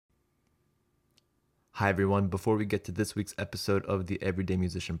Hi, everyone. Before we get to this week's episode of the Everyday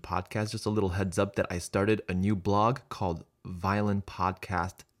Musician Podcast, just a little heads up that I started a new blog called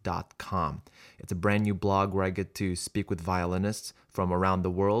violinpodcast.com. It's a brand new blog where I get to speak with violinists from around the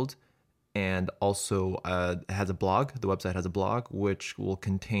world, and also it has a blog. The website has a blog which will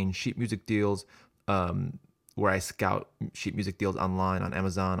contain sheet music deals, where I scout sheet music deals online on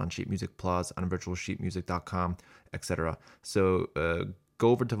Amazon, on Sheet Music Plus, on virtualsheetmusic.com, etc. So go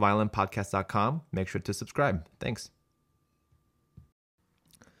over to violinpodcast.com. Make sure to subscribe. Thanks.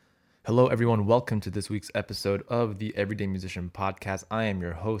 Hello, everyone. Welcome to this week's episode of the Everyday Musician Podcast. I am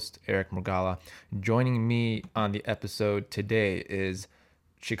your host, Eric Morgala. Joining me on the episode today is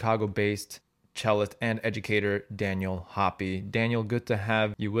Chicago-based cellist and educator Daniel Hoppe. Daniel, good to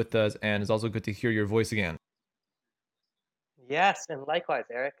have you with us, and it's also good to hear your voice again. Yes, and likewise,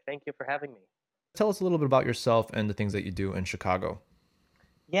 Eric. Thank you for having me. Tell us a little bit about yourself and the things that you do in Chicago.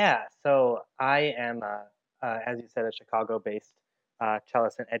 Yeah, so I am, as you said, a Chicago-based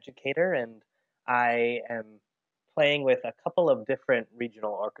cellist and educator, and I am playing with a couple of different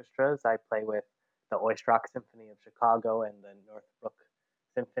regional orchestras. I play with the Oistrakh Symphony of Chicago and the Northbrook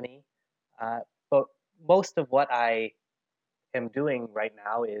Symphony. But most of what I am doing right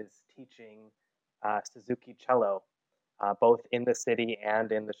now is teaching Suzuki cello, both in the city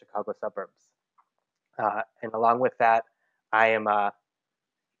and in the Chicago suburbs. And along with that, I am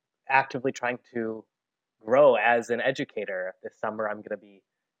actively trying to grow as an educator. This summer, I'm going to be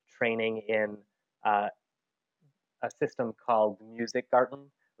training in uh, a system called Music Garden,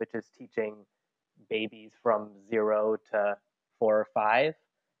 which is teaching babies from 0 to 4 or 5.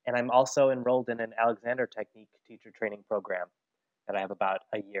 And I'm also enrolled in an Alexander Technique teacher training program that I have about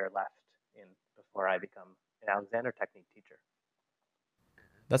a year left in before I become an Alexander Technique teacher.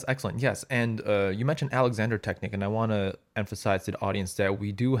 That's excellent. Yes. And you mentioned Alexander Technique, and I want to emphasize to the audience that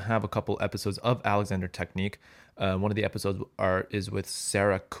we do have a couple episodes of Alexander Technique. One of the episodes is with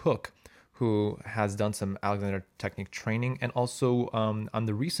Sarah Cook, who has done some Alexander Technique training. And also on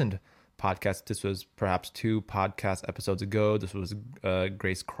the recent podcast, this was perhaps 2 podcast episodes ago, this was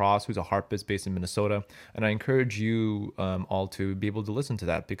Grace Cross, who's a harpist based in Minnesota. And I encourage you all to be able to listen to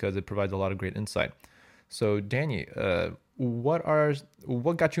that because it provides a lot of great insight. So, Danny,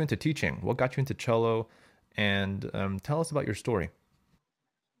 what got you into teaching? What got you into cello? And tell us about your story.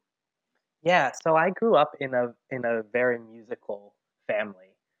 Yeah, so I grew up in a very musical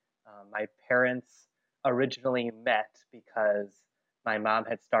family. My parents originally met because my mom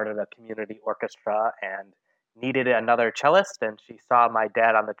had started a community orchestra and needed another cellist, and she saw my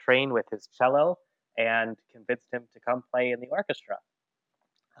dad on the train with his cello and convinced him to come play in the orchestra.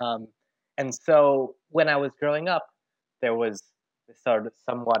 Um, and so when I was growing up, there was this sort of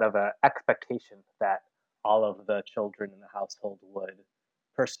somewhat of an expectation that all of the children in the household would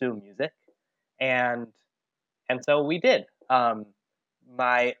pursue music, and and so we did.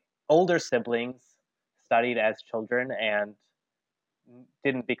 My older siblings studied as children and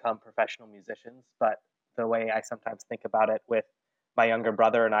didn't become professional musicians, but the way I sometimes think about it with my younger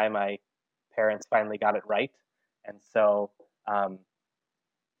brother and I, my parents finally got it right, and so um,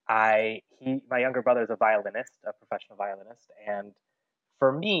 my younger brother is a violinist, a professional violinist, and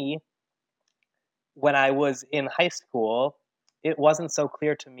for me, when I was in high school, it wasn't so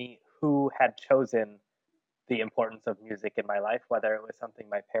clear to me who had chosen the importance of music in my life, whether it was something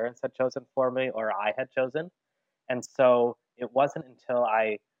my parents had chosen for me or I had chosen. And so it wasn't until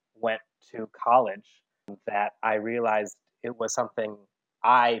I went to college that I realized it was something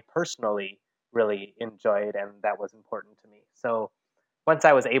I personally really enjoyed and that was important to me. So once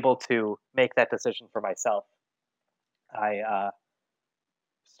I was able to make that decision for myself, I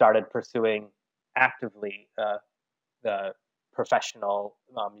started pursuing actively the professional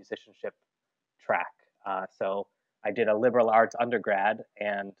musicianship track. So I did a liberal arts undergrad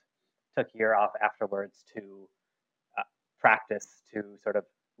and took a year off afterwards to uh, practice to sort of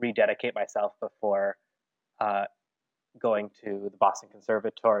rededicate myself before uh, going to the Boston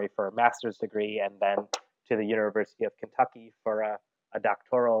Conservatory for a master's degree and then to the University of Kentucky for a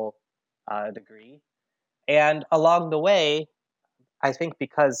doctoral degree. And along the way, I think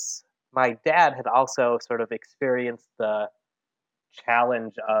because my dad had also sort of experienced the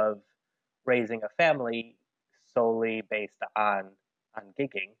challenge of raising a family solely based on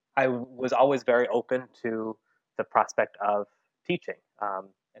gigging, I was always very open to the prospect of teaching.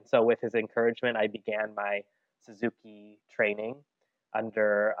 And so, with his encouragement, I began my Suzuki training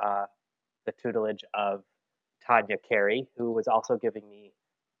under the tutelage of Tanya Carey, who was also giving me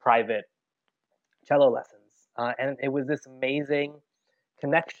private cello lessons. And it was this amazing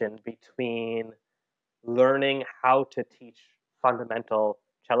connection between learning how to teach fundamental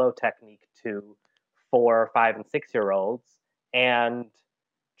cello technique to 4, 5, and 6 year olds and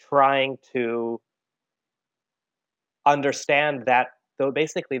trying to understand that though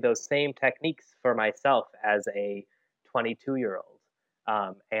basically those same techniques for myself as a 22-year-old,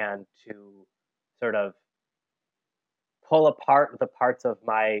 and to sort of pull apart the parts of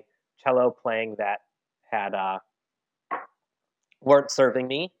my cello playing that had weren't serving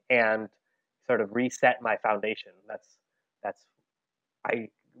me and sort of reset my foundation. That's I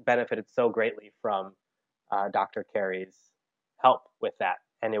benefited so greatly from Dr. Carey's help with that,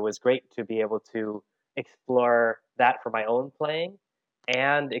 and it was great to be able to explore that for my own playing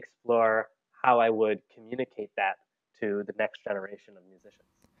and explore how I would communicate that to the next generation of musicians.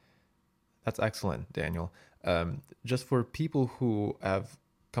 That's excellent, Daniel. Just for people who have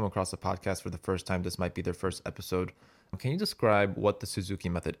come across the podcast for the first time, this might be their first episode. Can you describe what the Suzuki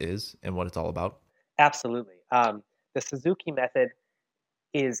method is and what it's all about? Absolutely. The Suzuki method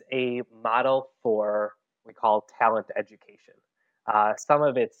is a model for what we call talent education. Some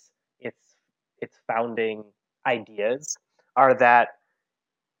of its its founding ideas are that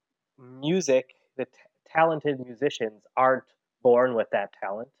music, talented musicians aren't born with that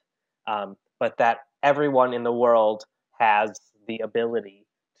talent, but that everyone in the world has the ability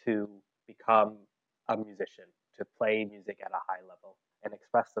to become a musician, to play music at a high level and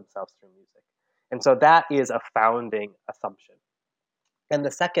express themselves through music. And so that is a founding assumption. And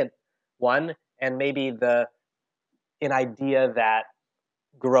the second one, and maybe an idea that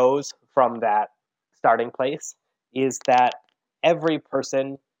grows from that starting place, is that every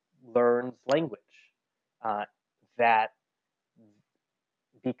person learns language. That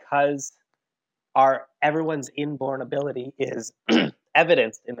because our everyone's inborn ability is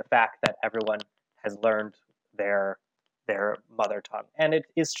evidenced in the fact that everyone has learned their their mother tongue, and it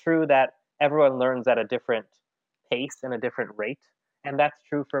is true that everyone learns at a different pace and a different rate, and that's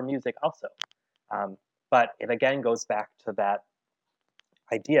true for music also. But it again goes back to that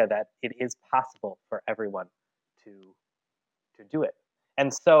idea that it is possible for everyone to do it.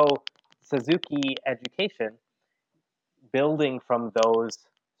 And so Suzuki education, building from those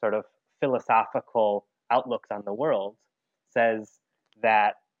sort of philosophical outlooks on the world, says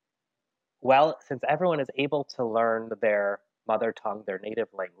that, well, since everyone is able to learn their mother tongue, their native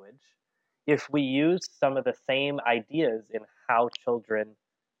language, if we use some of the same ideas in how children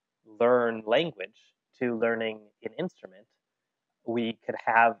learn language to learning an instrument, we could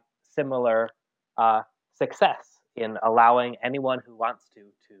have similar success in allowing anyone who wants to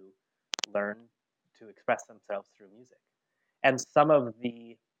learn to express themselves through music. And some of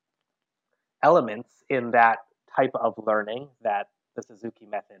the elements in that type of learning that the Suzuki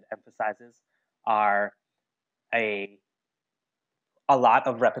method emphasizes are a a lot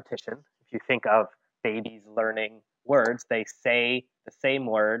of repetition. If you think of babies learning words, they say the same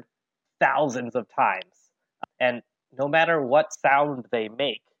word thousands of times. And no matter what sound they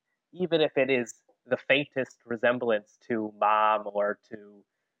make, even if it is the faintest resemblance to mom or to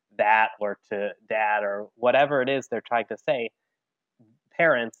that or to dad or whatever it is they're trying to say,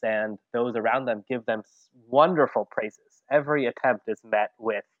 parents and those around them give them wonderful praises. Every attempt is met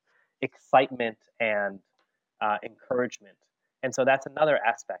with excitement and encouragement. And so that's another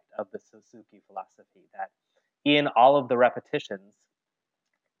aspect of the Suzuki philosophy, that in all of the repetitions,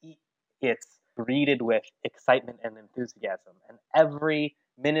 it's greeted with excitement and enthusiasm. And every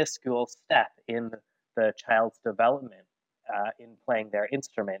minuscule step in the child's development in playing their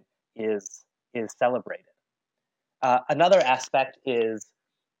instrument is celebrated. Another aspect is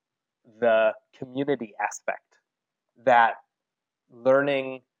the community aspect, that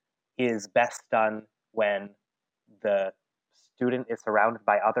learning is best done when the student is surrounded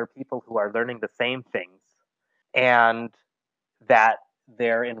by other people who are learning the same things, and that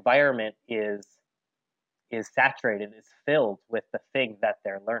their environment is saturated, is filled with the thing that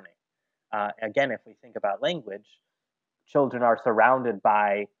they're learning. Again, if we think about language, children are surrounded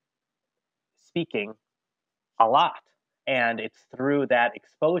by speaking a lot, and it's through that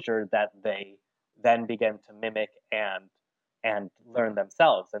exposure that they then begin to mimic and learn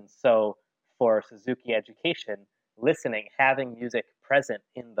themselves. And so for Suzuki education, listening, having music present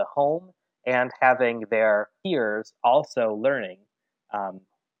in the home and having their peers also learning,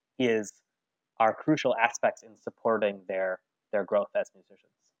 is are crucial aspects in supporting their growth as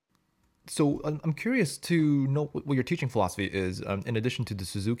musicians. So I'm curious to know what your teaching philosophy is, in addition to the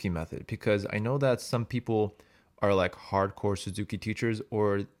Suzuki method, because I know that some people are like hardcore Suzuki teachers,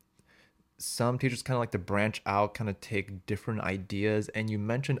 or some teachers kind of like to branch out, kind of take different ideas. And you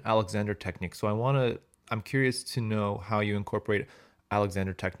mentioned Alexander technique, so I'm curious to know how you incorporate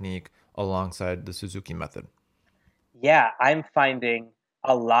Alexander technique alongside the Suzuki method. Yeah, I'm finding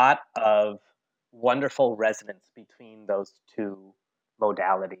a lot of wonderful resonance between those two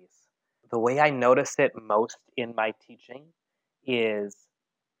modalities. The way I notice it most in my teaching is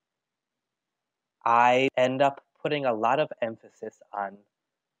I end up putting a lot of emphasis on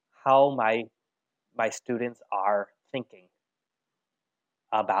how my students are thinking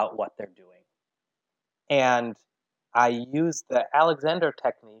about what they're doing. And I use the Alexander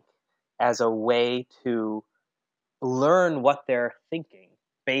technique as a way to learn what they're thinking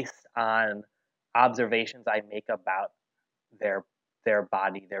based on observations I make about their their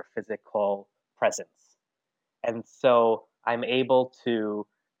body, their physical presence. And so I'm able to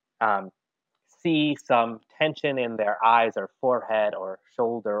um, see some tension in their eyes or forehead or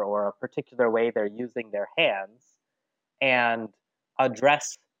shoulder or a particular way they're using their hands and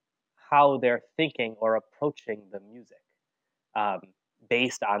address how they're thinking or approaching the music um,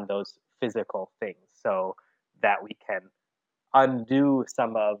 based on those physical things so that we can undo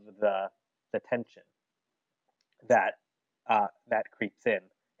some of the tension that that creeps in.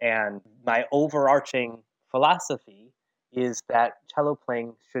 And my overarching philosophy is that cello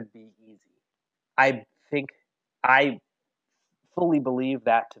playing should be easy. I think I fully believe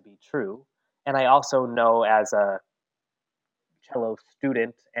that to be true. And I also know as a cello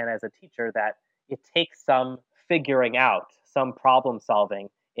student and as a teacher that it takes some figuring out, some problem solving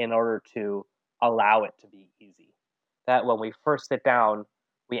in order to allow it to be easy. That when we first sit down,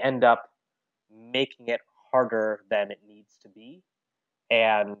 we end up making it harder than it needs to be.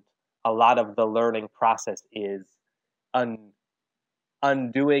 And a lot of the learning process is un-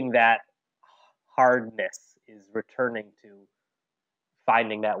 undoing that hardness, is returning to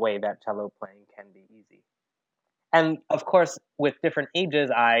finding that way that cello playing can be easy. And of course, with different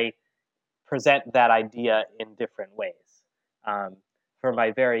ages, I present that idea in different ways. Um, for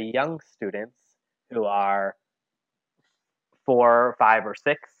my very young students who are 4, 5, or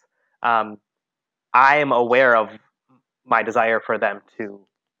 6, um, I am aware of my desire for them to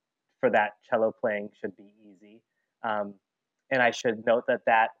for that cello playing should be easy. Um, and I should note that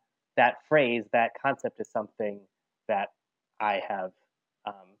that phrase, that concept, is something that I have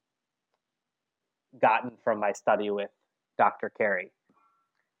um, gotten from my study with Dr. Carey.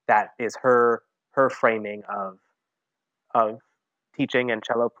 That is her framing of teaching and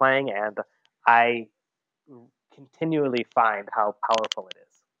cello playing, and I continually find how powerful it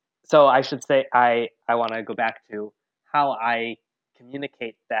is. So I should say I want to go back to how I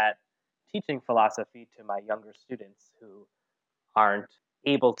communicate that teaching philosophy to my younger students who aren't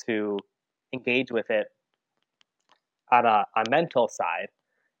able to engage with it on a mental side,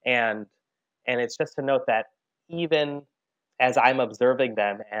 and it's just to note that even as I'm observing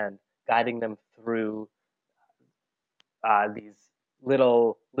them and guiding them through these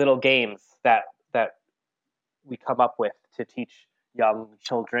little games that we come up with to teach young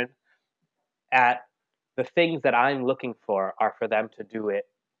children, at the things that I'm looking for are for them to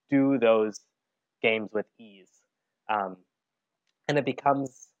do those games with ease. Um, and it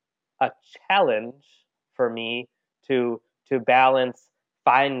becomes a challenge for me to balance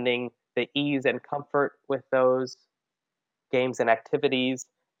finding the ease and comfort with those games and activities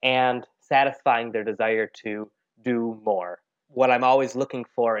and satisfying their desire to do more. What I'm always looking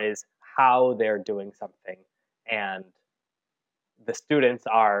for is how they're doing something, and the students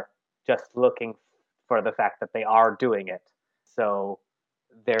are just looking for the fact that they are doing it. So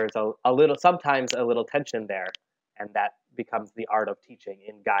there's a little, sometimes a little tension there, and that becomes the art of teaching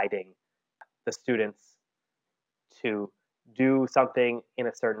in guiding the students to do something in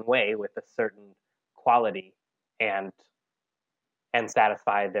a certain way with a certain quality and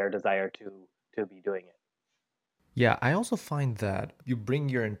satisfy their desire to be doing it. Yeah, I also find that you bring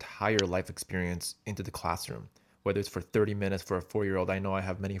your entire life experience into the classroom, whether it's for 30 minutes for a 4-year-old. I know I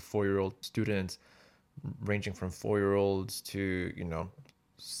have many 4-year-old students ranging from 4-year-olds to,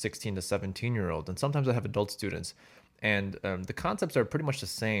 16 to 17-year-old. And sometimes I have adult students. And the concepts are pretty much the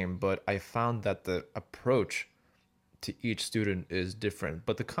same, but I found that the approach to each student is different.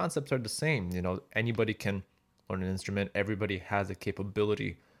 But the concepts are the same. Anybody can learn an instrument, everybody has a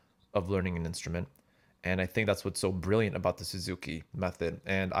capability of learning an instrument. And I think that's what's so brilliant about the Suzuki method.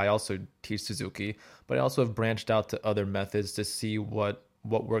 And I also teach Suzuki, but I also have branched out to other methods to see what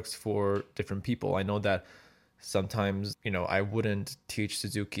works for different people. I know that sometimes, I wouldn't teach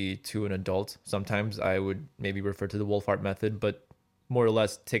Suzuki to an adult. Sometimes I would maybe refer to the Wolfart method, but more or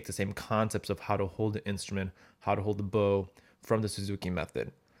less take the same concepts of how to hold the instrument, how to hold the bow from the Suzuki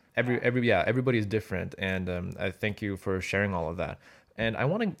method. Everybody is different, and I thank you for sharing all of that. And I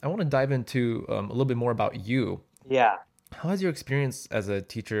want to dive into a little bit more about you. Yeah. How has your experience as a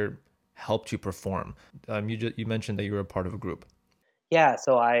teacher helped you perform? You mentioned that you were a part of a group. Yeah,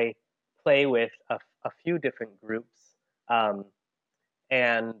 so I play with a few different groups, um,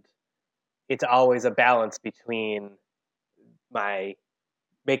 and it's always a balance between my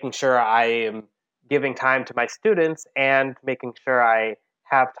making sure I am giving time to my students and making sure I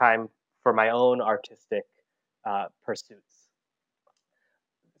have time for my own artistic pursuits.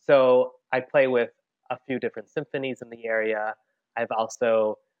 So I play with a few different symphonies in the area. I've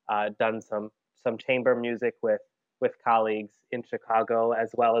also done some chamber music with colleagues in Chicago,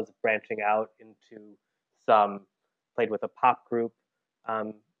 as well as branching out into some played with a pop group,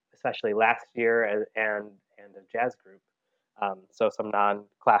 um, especially last year, and a jazz group. So some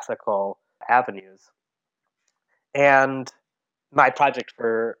non-classical avenues. And my project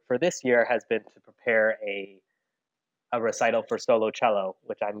for this year has been to prepare a recital for solo cello,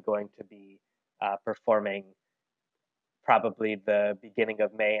 which I'm going to be performing probably the beginning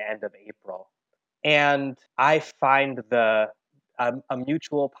of May, end of April. And I find a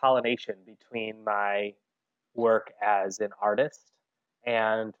mutual pollination between my work as an artist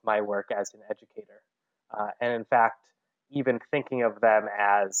and my work as an educator. And in fact, even thinking of them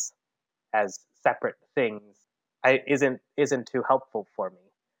as separate things isn't too helpful for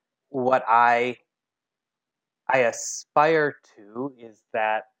me. What I aspire to is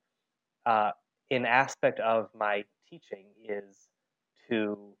that an aspect of my teaching is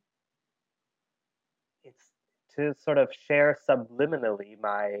to it's to sort of share subliminally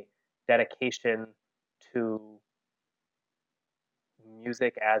my dedication to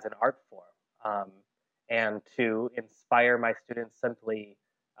music as an art form, and to inspire my students simply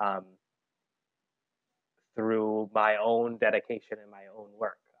um, through my own dedication and my own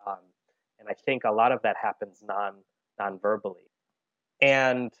work. And I think a lot of that happens non-verbally.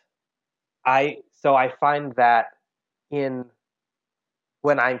 And I find that in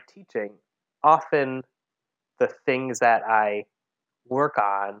when I'm teaching, often the things that I work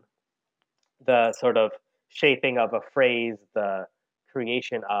on, the sort of shaping of a phrase, the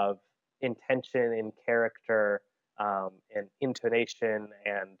creation of intention and character, and intonation,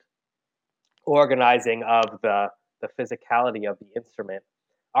 and organizing of the physicality of the instrument,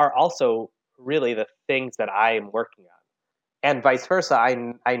 are also really the things that I am working on. And vice versa,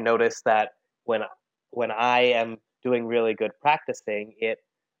 I notice that when when I am doing really good practicing, it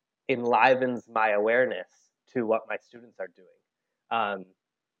enlivens my awareness to what my students are doing. Um,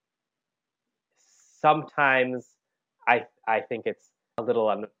 Sometimes I think it's a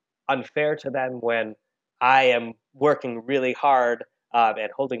little unfair to them when I am working really hard,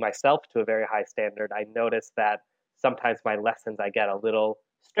 and holding myself to a very high standard. I notice that sometimes my lessons I get a little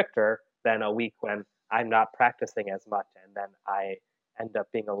stricter than a week when I'm not practicing as much, and then I end up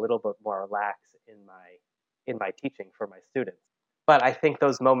being a little bit more relaxed in my teaching for my students. But I think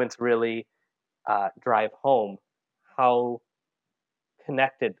those moments really drive home how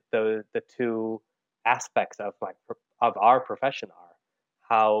connected the two aspects of our profession are.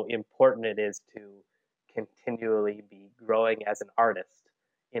 How important it is to continually be growing as an artist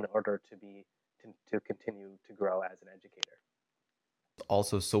in order to continue to grow as an educator.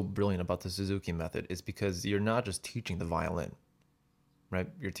 Also so brilliant about the Suzuki method is because you're not just teaching the violin, right?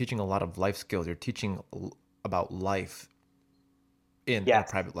 You're teaching a lot of life skills. You're teaching about life in a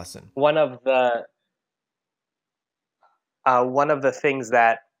Yes, private lesson. one of the one of the things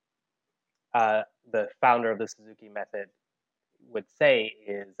that the founder of the Suzuki method would say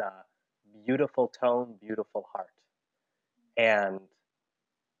is beautiful tone, beautiful heart. And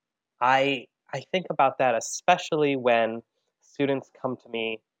I think about that especially when students come to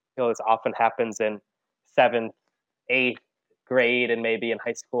me. This often happens in seventh, eighth grade, and maybe in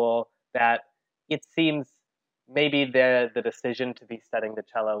high school. That it seems maybe the decision to be studying the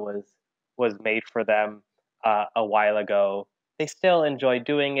cello was made for them a while ago. They still enjoy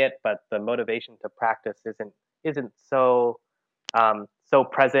doing it, but the motivation to practice isn't so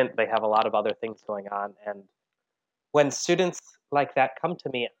present. They have a lot of other things going on, and when students like that come to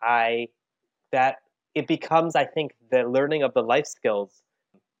me, I that it becomes, I think, the learning of the life skills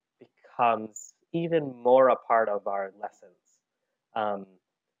becomes even more a part of our lessons, um,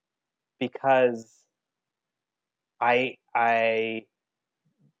 because I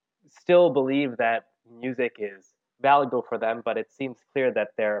still believe that music is valuable for them, but it seems clear that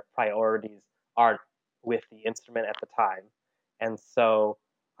their priorities aren't with the instrument at the time, and so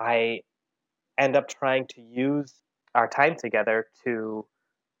I end up trying to use our time together to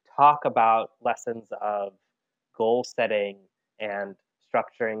talk about lessons of goal setting and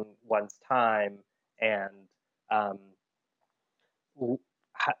structuring one's time, and um,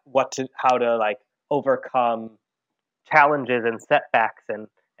 how to like overcome challenges and setbacks,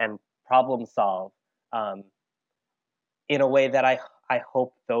 and problem solve, um, in a way that I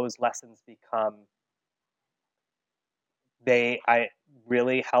hope those lessons become I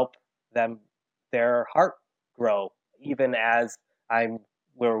really help them their heart grow, even as I'm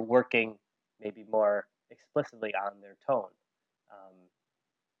we're working maybe more explicitly on their tone,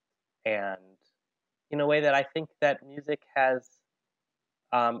 and in a way that I think that music has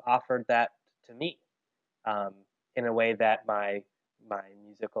offered that to me, um, in a way that my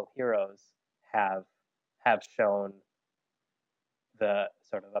musical heroes have have shown the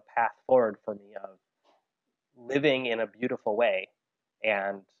sort of a path forward for me of living in a beautiful way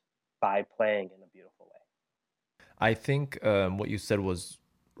and by playing in a beautiful way. I think what you said was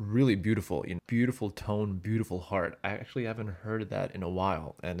really beautiful. Beautiful tone, beautiful heart. I actually haven't heard that in a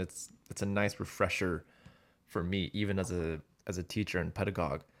while, and it's a nice refresher for me, even as a teacher and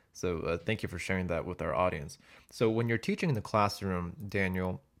pedagogue. So thank you for sharing that with our audience. So when you're teaching in the classroom,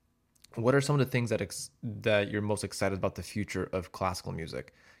 Daniel, what are some of the things that you're most excited about the future of classical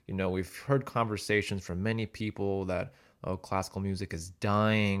music? We've heard conversations from many people that, oh, classical music is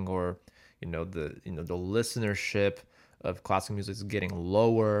dying, or the listenership of classical music is getting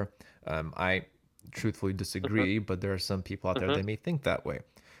lower. I truthfully Mm-hmm, disagree, but there are some people out there mm-hmm. that may think that way.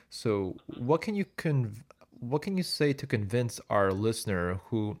 So what can you say to convince our listener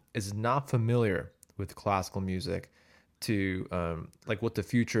who is not familiar with classical music to like what the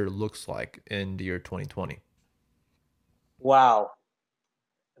future looks like in the year 2020? Wow,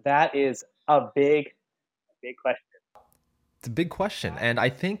 that is a big question. It's a big question, and I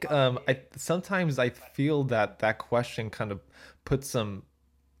think I sometimes I feel that that question kind of puts some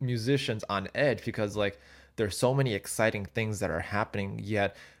musicians on edge because like there's so many exciting things that are happening,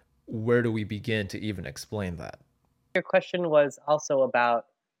 yet where do we begin to even explain that? Your question was also about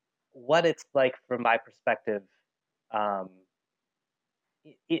what it's like from my perspective, um,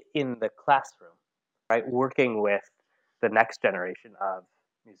 in the classroom, right? Working with the next generation of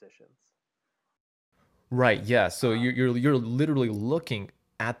musicians. Right, yeah. So you're literally looking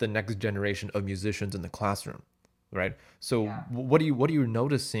at the next generation of musicians in the classroom, right? So what are you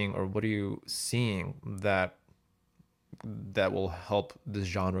noticing, or what are you seeing that will help this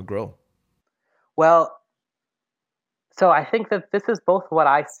genre grow? Well, so I think that this is both what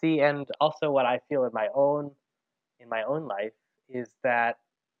I see and also what I feel in my own life is that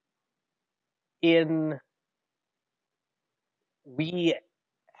in we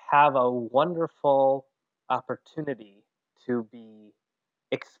have a wonderful opportunity to be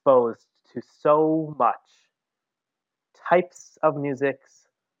exposed to so much types of musics,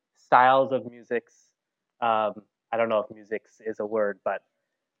 styles of musics. I don't know if musics is a word, but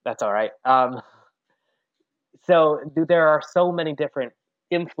that's all right. So there are so many different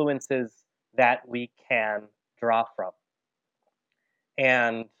influences that we can draw from.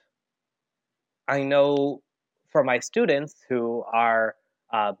 And I know for my students who are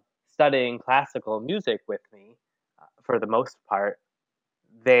uh, studying classical music with me, for the most part,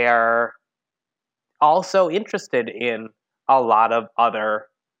 they're also interested in a lot of other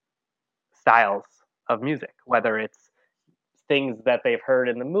styles of music, whether it's things that they've heard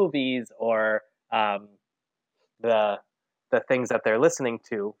in the movies or um, the the things that they're listening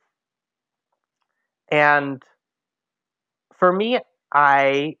to. And for me,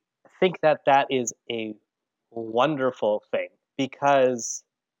 I think that that is a wonderful thing because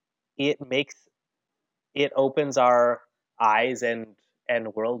it makes it opens our eyes and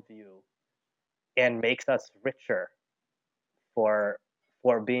worldview and makes us richer for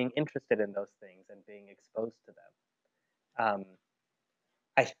being interested in those things and being exposed to them.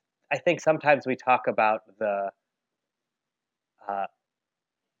 I I think sometimes we talk about the uh,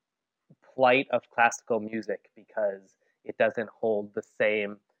 plight of classical music because it doesn't hold the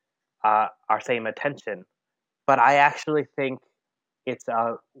same our same attention, but I actually think it's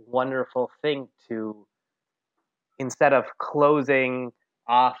a wonderful thing to, instead of closing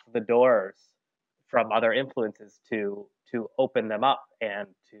off the doors from other influences, to open them up and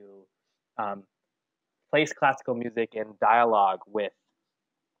to um, place classical music in dialogue with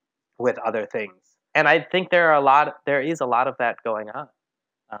other things. And I think there is a lot of that going on,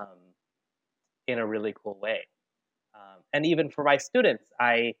 um, in a really cool way. And even for my students,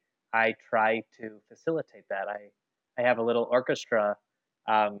 I try to facilitate that. I have a little orchestra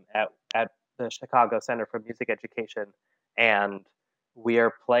at the Chicago Center for Music Education, and we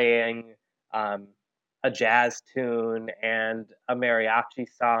are playing um, a jazz tune and a mariachi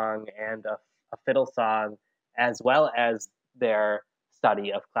song and a fiddle song, as well as their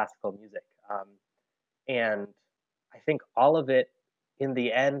study of classical music. And I think all of it, in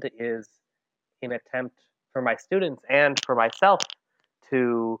the end, is an attempt for my students and for myself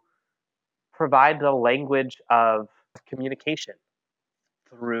to provide the language of communication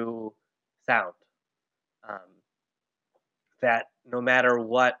through sound. Um, that no matter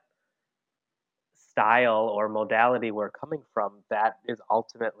what style or modality we're coming from, that is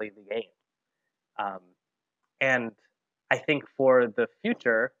ultimately the aim. Um, and I think for the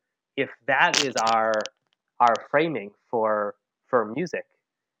future, if that is our framing for music,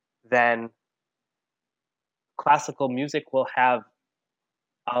 then classical music will have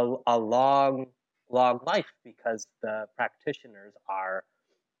a long life because the practitioners are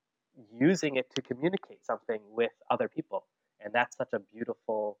using it to communicate something with other people, and that's such a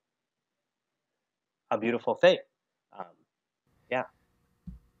beautiful thing. Um, yeah,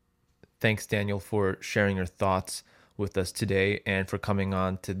 Thanks, Daniel, for sharing your thoughts with us today and for coming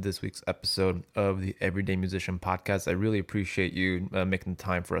on to this week's episode of the Everyday Musician podcast. I really appreciate you making the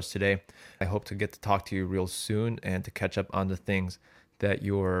time for us today. I hope to get to talk to you real soon and to catch up on the things that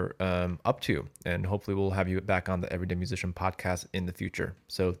you're up to. And hopefully, we'll have you back on the Everyday Musician podcast in the future.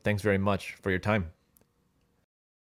 So, thanks very much for your time.